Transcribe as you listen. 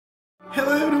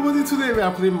everybody, today we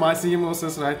are playing My Singing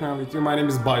Monsters right now with you. My name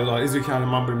is Bay Yolal, as you can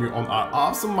remember me on our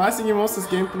awesome My Singing Monsters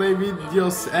gameplay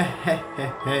videos.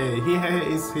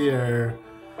 He is here.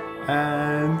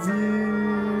 And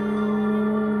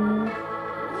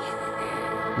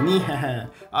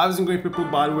I was in great people,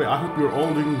 by the way. I hope you're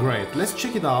all doing great. Let's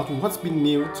check it out. What's been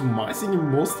new to My Singing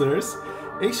Monsters?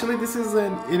 Actually, this is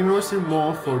an anniversary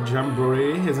month for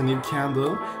Jamboree. Has a new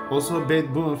candle. Also, a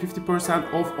bed boom,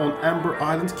 50% off on Amber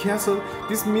Island Castle.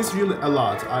 This means really a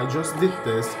lot. I just did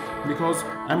this because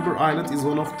Amber Island is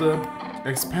one of the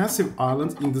expensive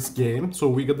islands in this game, so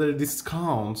we got a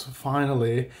discount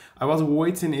finally. I was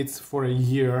waiting it for a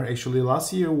year. Actually,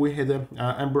 last year we had a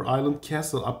Amber Island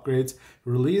Castle upgrade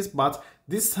release, but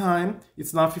this time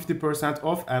it's now 50%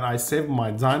 off, and I saved my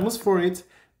diamonds for it,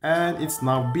 and it's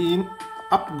now being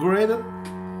upgraded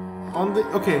on the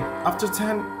after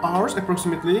 10 hours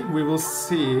approximately we will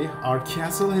see our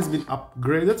castle has been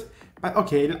upgraded. But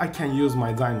I can use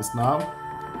my diamonds now.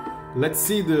 Let's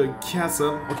see the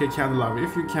castle. Candelabra,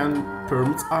 if you can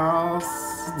permit us.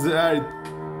 There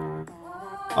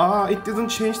it didn't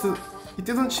change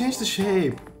the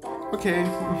shape.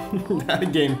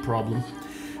 Game problem.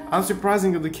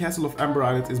 Unsurprisingly, the castle of Amber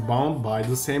Island is bound by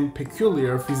the same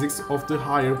peculiar physics of the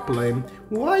higher plane.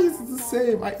 Why is it the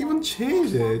same? I even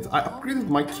changed it. I upgraded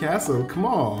my castle, come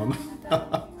on.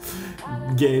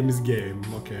 Game is game,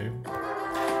 okay.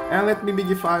 And let me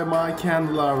bigify my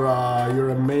candelabra,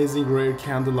 your amazing rare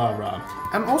candelabra.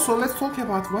 And also, let's talk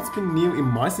about what's been new in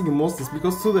My Singing Monsters,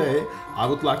 because today I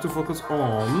would like to focus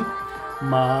on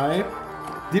my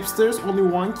Dipsters, only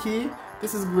one key.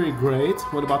 This is very great.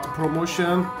 What about the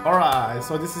promotion? Alright,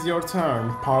 so this is your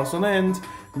turn. Parson and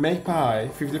Magpie,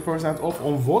 50% off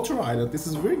on Water Island. This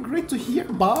is very great to hear,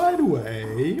 by the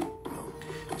way.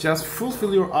 Just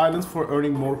fulfill your islands for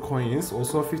earning more coins.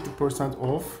 Also 50%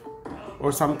 off.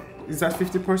 Or some, is that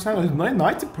 50% or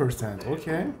 90%?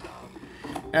 Okay.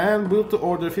 And build to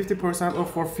order, 50%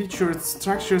 off for featured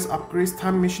structures, upgrades,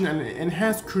 time machine, and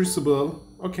enhanced crucible.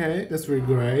 Okay, that's very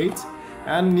great.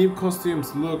 And new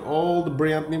costumes. Look, all the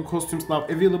brand new costumes now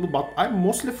available, but I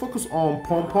mostly focus on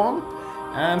Pompom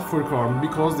and Furcorn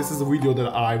because this is a video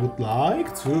that I would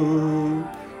like to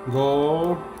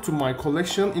go to my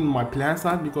collection in my plan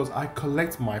side, because I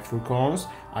collect my Furcorns.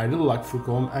 I really like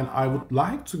Furcorn and I would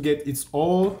like to get its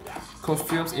all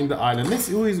costumes in the island. Let's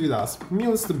see who is with us.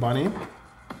 Meals the Bunny,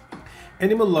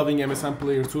 Animal Loving MSN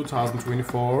Player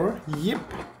 2024. Yep.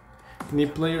 New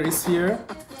player is here.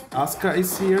 Aska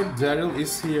is here, Daryl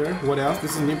is here. What else?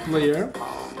 This is new player.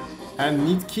 And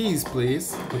need keys,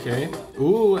 please. Okay.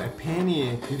 Ooh, a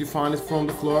penny. Did you find it from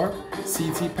the floor?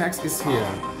 CT Packs is here.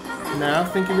 Now,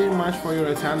 thank you very much for your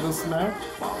attendance now.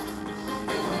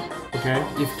 Okay,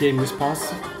 if game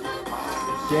response.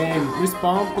 Game,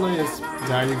 respond please.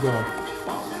 There you go.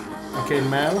 Okay,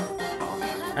 Mel.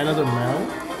 Another Mel.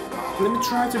 Let me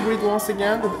try to breed once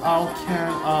again, but how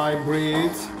can I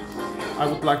breed? I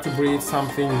would like to breed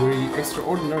something very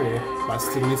extraordinary, but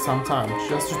still need some time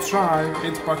just to try.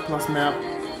 Park Plus map.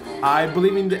 I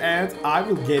believe in the end I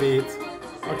will get it.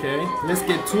 Okay, let's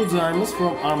get 2 diamonds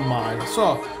from our mine.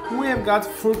 So we have got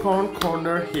Furcorn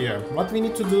corner here. What we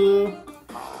need to do?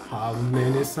 How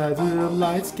many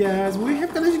satellites, guys? We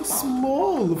have got a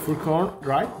small Furcorn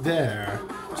right there.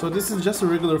 So this is just a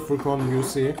regular Furcorn, you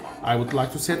see. I would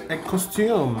like to set a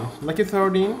costume. Lucky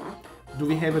 13. Do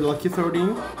we have a Lucky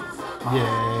 13?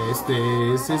 Yes,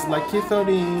 this is Lucky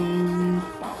 13.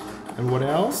 And what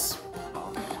else?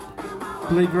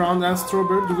 Playground and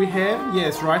Strawberry, do we have?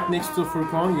 Yes, right next to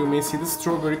Furcorn you may see the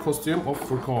strawberry costume of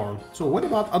Furcorn. So what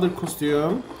about other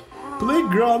costume?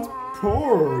 Playground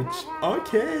Porch.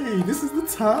 Okay, this is the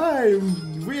time.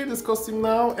 Wear this costume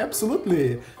now,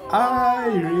 absolutely. I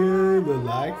really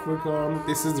like Furcorn.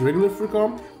 This is regular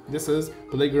Furcorn. This is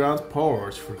Playground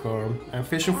Porch Furcorn. And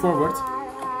fashion forward.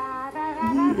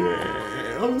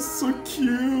 Yeah, oh, so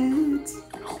cute.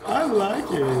 I like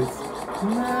it.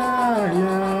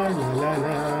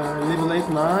 Level 8,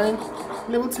 9.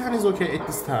 Level 10 is okay at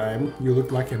this time. You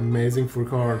look like amazing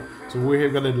Furcorn. So we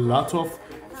have got a lot of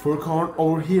Furcorn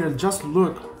over here. Just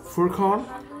look. Furcorn,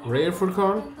 rare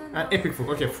Furcorn, and epic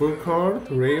Furcorn. Okay, Furcorn,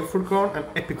 rare Furcorn, and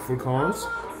epic Furcorns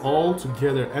all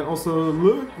together. And also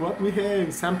look what we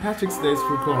have. St. Patrick's Day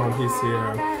Furcorn, he's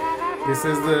here. This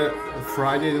is the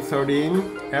Friday the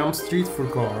 13th Elm Street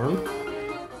Furcorn.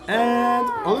 And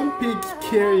Olympic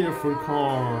Carrier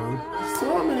Furcorn.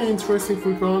 So many interesting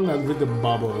Furcorn and with the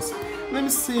bubbles. Let me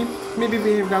see, maybe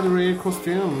we have got a rare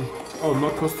costume. Oh,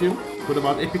 not costume. What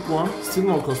about epic one? Still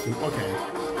no costume, okay.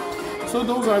 So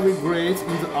those are really great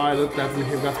in the island that we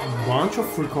have got a bunch of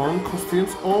Furcorn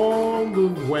costumes all the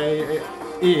way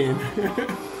in.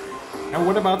 And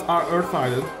what about our Earth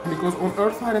Island? Because on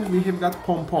Earth Island we have got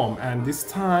Pompom, and this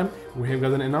time we have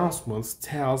got an announcement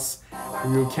tells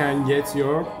you can get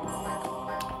your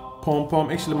Pompom.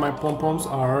 Actually, my Pompoms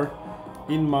are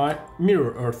in my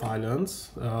Mirror Earth Island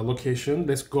location.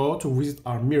 Let's go to visit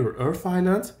our Mirror Earth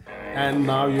Island, and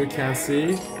now you can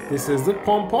see this is the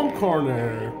Pompom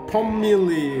corner.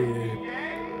 Pommilly.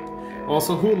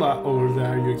 Also Hula over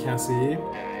there you can see.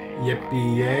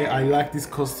 Yippee, yay, I like this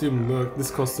costume, look, this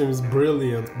costume is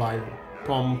brilliant by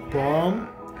Pompom.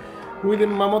 With a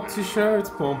mammoth t-shirt,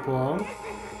 Pompom.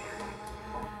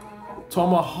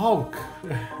 Tomahawk.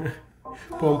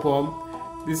 Pompom.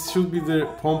 This should be the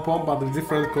Pompom, but a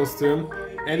different costume.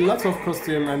 And lots of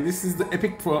costume, and this is the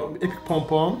epic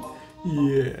Pompom.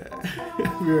 Yeah,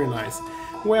 very nice.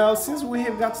 Well, since we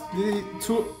have got the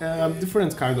two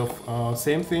different kind of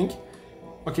same thing.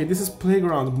 Okay, this is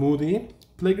Playground Moody.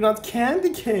 Playground Candy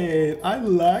Cane. I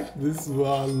like this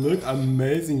one. Look,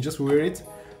 amazing. Just wear it.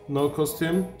 No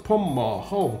costume.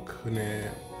 Tomahawk.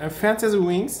 And Fantasy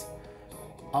Wings.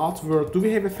 Artwork. Do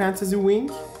we have a Fantasy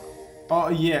Wing? Oh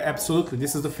yeah, absolutely.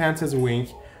 This is the Fantasy Wing.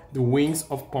 The wings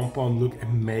of Pompom look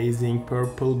amazing.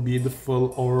 Purple,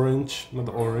 beautiful, orange. Not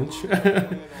orange.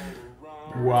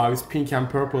 Wow, it's pink and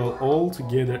purple all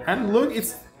together. And look,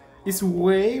 it's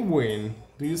waving.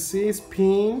 Do you see? It's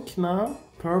pink now.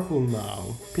 Purple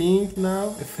now, pink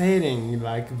now, fading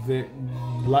like the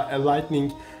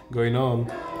lightning going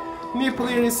on. New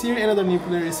player is here, another new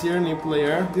player is here, new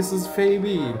player. This is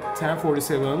Fabi,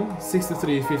 1047,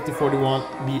 63, 50, 41,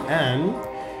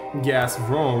 BN, Gas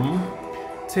Rome,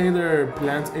 Taylor,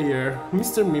 Plant Air,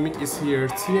 Mr. Mimic is here,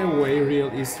 Tia Way Real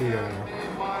is here.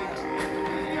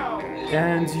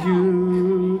 And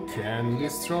you can be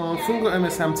strong. Fungo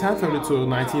MSM 1032,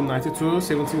 1992,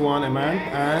 71 MN,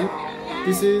 and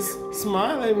this is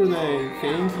Smile Every Day.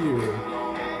 Thank you.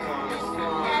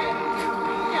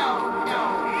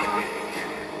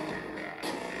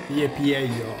 Yep, yeah,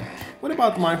 yo. What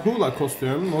about my hula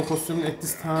costume? No costume at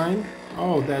this time.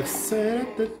 Oh, that's sad.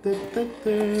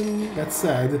 That's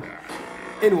sad.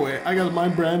 Anyway, I got my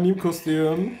brand new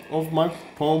costume of my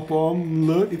Pompom.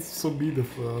 Look, it's so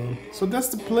beautiful. So that's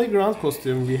the playground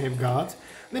costume we have got.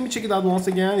 Let me check it out once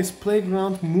again. It's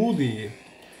Playground Moody.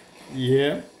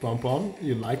 Yeah, Pompom,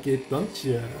 you like it, don't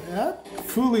you? Yeah,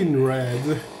 full in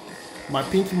red. My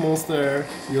pinky monster,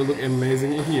 you look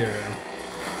amazing here.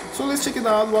 So let's check it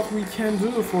out what we can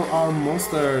do for our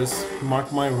monsters.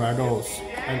 Mark my rados.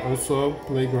 And also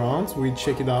playground, we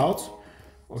check it out.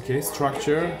 Okay,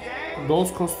 structure,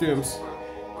 those costumes.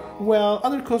 Well,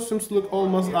 other costumes look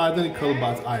almost identical,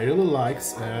 but I really like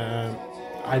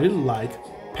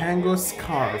Pango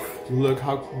scarf. Look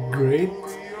how great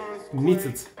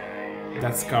knitted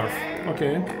that scarf.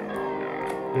 Okay.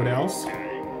 What else?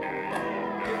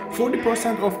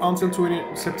 40% off until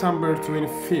September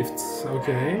 25th.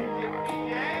 Okay.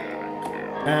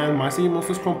 And my Singing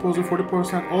Monsters Composer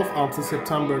 40% off until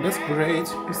September. That's great.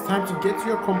 It's time to get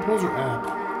your Composer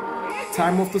app.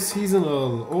 Time of the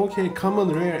seasonal. Okay, common,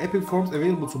 rare, epic forms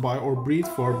available to buy or breed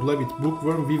for Blabbit,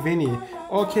 Bookworm, Viveni.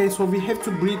 Okay, so we have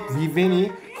to breed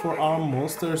Viveni for our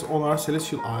monsters on our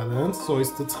Celestial Island. So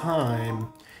it's the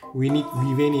time. We need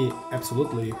Viveni,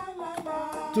 absolutely.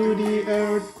 To the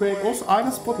earthquake. Also,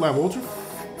 Island Spotlight, Water,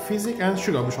 Physic and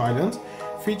Sugarbush Island.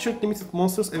 Featured limited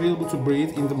monsters available to breed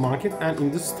in the market and in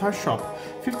the Star Shop.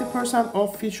 50%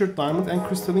 off featured diamond and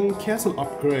crystalline castle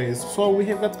upgrades. So we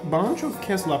have got a bunch of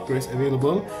castle upgrades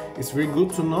available. It's very good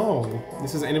to know.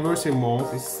 This is anniversary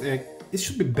month. It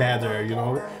should be better, you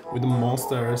know, with the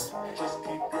monsters.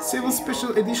 7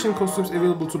 special edition costumes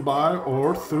available to buy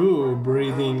or through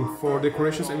breeding. 4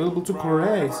 decorations available to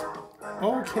collect.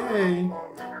 Okay.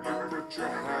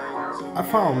 I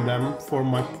found them for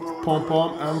my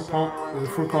Pompom and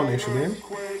Furcorn actually.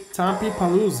 Tampi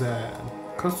Palooza.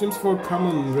 Costumes for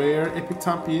common, rare, epic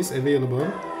Tampis available.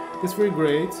 It's very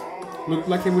great. Look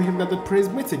like we have got the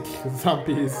prismatic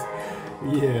Tampis.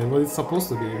 Yeah, what it's supposed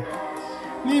to be.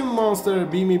 New monster,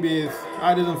 Beamy Bit.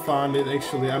 I didn't find it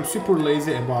actually. I'm super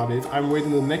lazy about it. I'm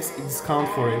waiting the next discount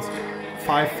for it.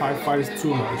 555 is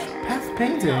too much. Path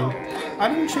painting. I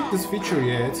didn't check this feature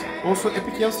yet. Also,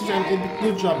 Epic Yastage and Epic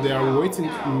Blue Job, they are waiting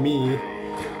on me.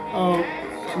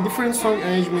 Different song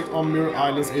arrangement on Mirror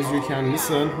Islands as you can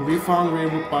listen. We found rare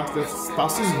book box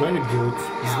that is very good.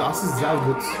 Das is very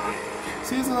good.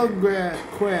 Seasonal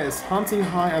quest, hunting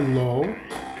high and low.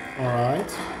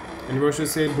 Alright. Anniversary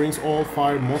sale brings all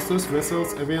 5 monsters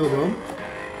vessels available.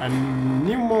 And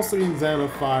new monster in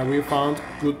Xenofire we found.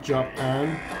 Good job.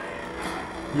 And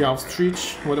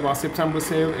Stretch. What about September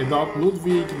sale? Adult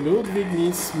Ludwig. Ludwig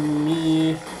needs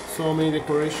me So many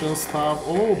decoration stuff.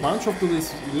 Oh, bunch of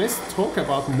this. Let's talk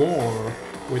about more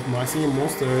with my singing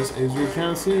monsters. As you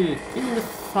can see in the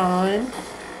time.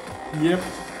 Yep.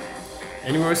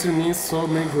 Anniversary means so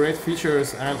many great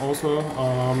features, and also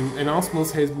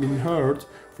announcements has been heard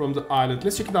from the island.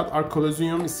 Let's check it out. Our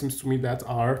Colosseum. It seems to me that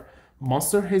our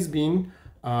monster has been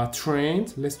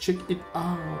trained. Let's check it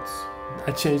out.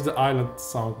 I changed the island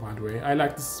sound, by the way. I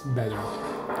like this better.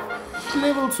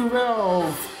 Level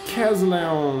 12,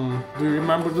 Caseleon. Do you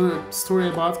remember the story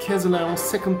about Caseleon's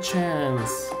second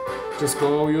chance? Just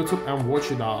go on YouTube and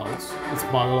watch it out. It's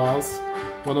Baglal's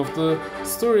one of the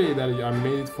story that I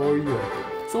made it for you.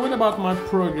 So what about my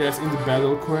progress in the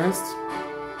battle quest?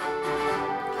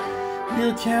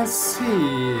 You can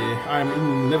see I'm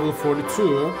in level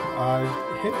 42. I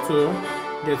had to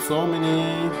get so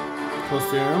many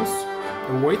costumes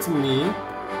awaiting me.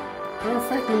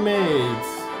 Perfectly made.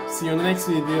 See you in the next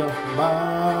video.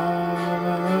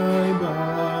 Bye bye.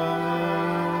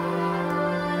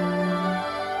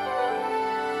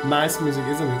 Nice music,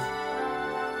 isn't it?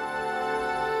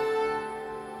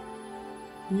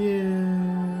 Yeah.